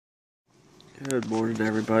Good morning,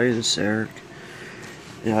 everybody. This is Eric.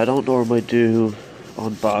 Yeah, I don't normally do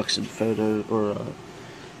unboxing photo or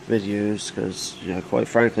videos because, quite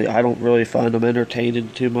frankly, I don't really find them entertaining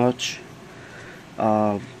too much.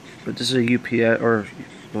 But this is a UPS or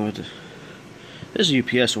no, this is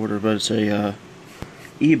a UPS order, but it's a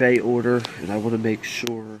eBay order, and I want to make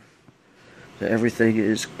sure that everything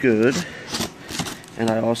is good.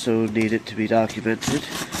 And I also need it to be documented,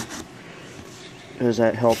 because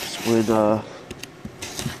that helps when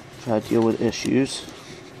I deal with issues.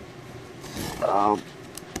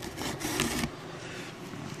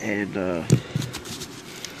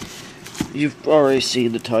 You've already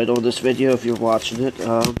seen the title of this video if you're watching it,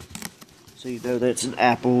 so you know that it's an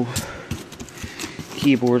Apple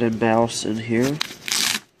keyboard and mouse in here, which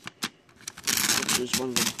is one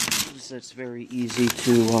of the things that's very easy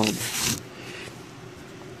to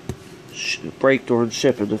break during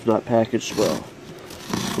shipping if not packaged well,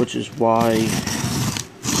 which is why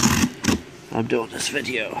I'm doing this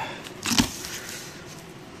video.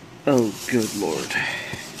 Oh, good lord.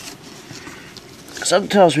 Something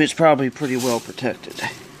tells me it's probably pretty well protected.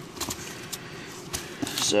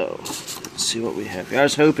 So, let's see what we have here. I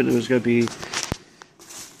was hoping it was going to be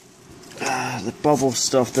the bubble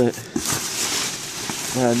stuff that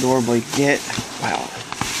I normally get. Wow.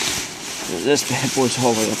 This bad boy's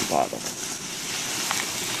all the way at the bottom.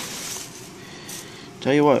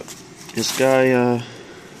 Tell you what, this guy,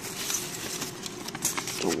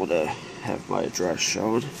 don't want to have my address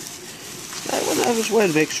shown. I went out of his way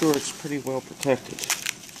to make sure it's pretty well protected.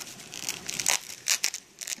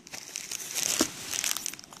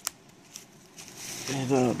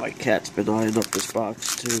 And my cat's been eyeing up this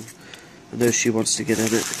box too. I know she wants to get in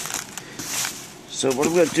it. So what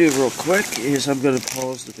I'm going to do real quick is I'm going to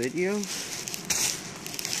pause the video,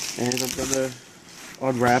 and I'm going to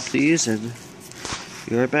unwrap these and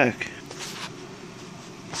be right back.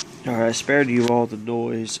 Alright, I spared you all the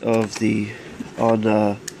noise of the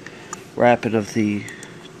wrapping of the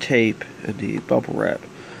tape and the bubble wrap.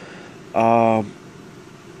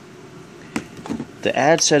 The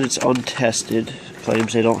ad said it's untested,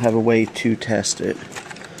 claims they don't have a way to test it.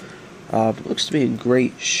 It looks to be in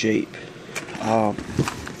great shape.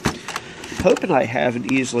 Hoping I have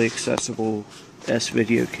an easily accessible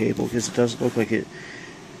S-video cable, because it doesn't look like it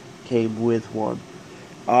came with one.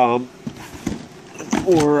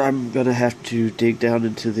 Or I'm gonna have to dig down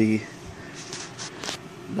into the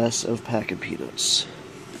mess of packing peanuts.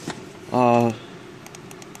 The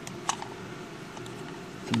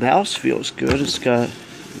mouse feels good. It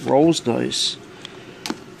rolls nice.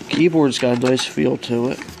 The keyboard's got a nice feel to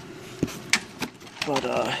it. But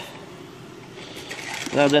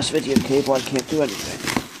without this video cable, I can't do anything.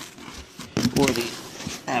 Or the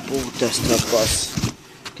Apple desktop bus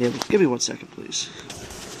cable. Give me 1 second, please.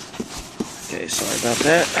 Okay, sorry about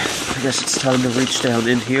that. I guess it's time to reach down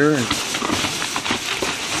in here and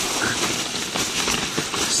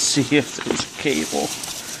see if there's a cable.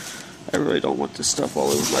 I really don't want this stuff all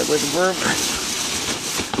over my living room.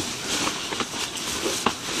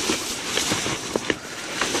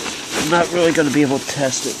 I'm not really going to be able to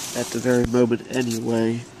test it at the very moment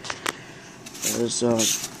anyway. I was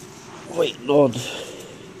waiting on.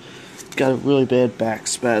 Got a really bad back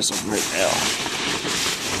spasm right now.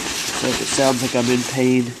 So if it sounds like I'm in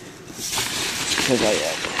pain, it's because I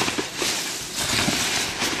am.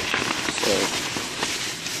 So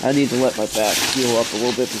I need to let my back heal up a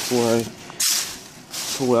little bit before I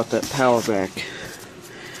pull out that power back.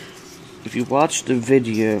 If you watched the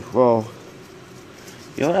video, well,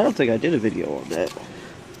 I don't think I did a video on that.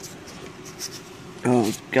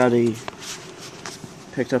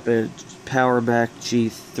 Picked up a Power Mac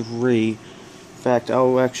G3. In fact,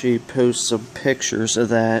 I'll actually post some pictures of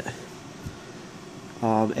that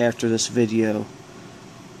after this video.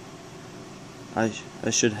 I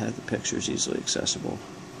should have the pictures easily accessible.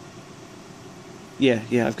 Yeah,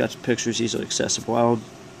 I've got the pictures easily accessible.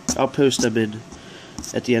 I'll post them in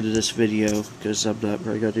at the end of this video, because I'm not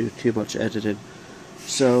really going to do too much editing.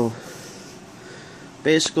 So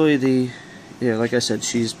basically, like I said,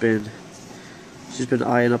 she's been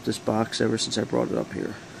eyeing up this box ever since I brought it up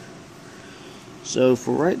here. So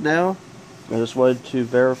for right now, I just wanted to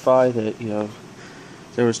verify that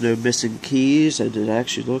there was no missing keys, and it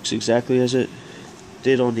actually looks exactly as it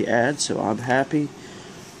did on the ad. So I'm happy.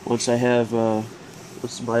 Once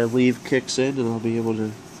my leave kicks in and I'll be able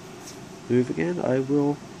to move again, I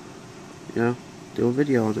will do a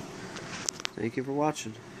video on it. Thank you for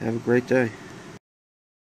watching. Have a great day.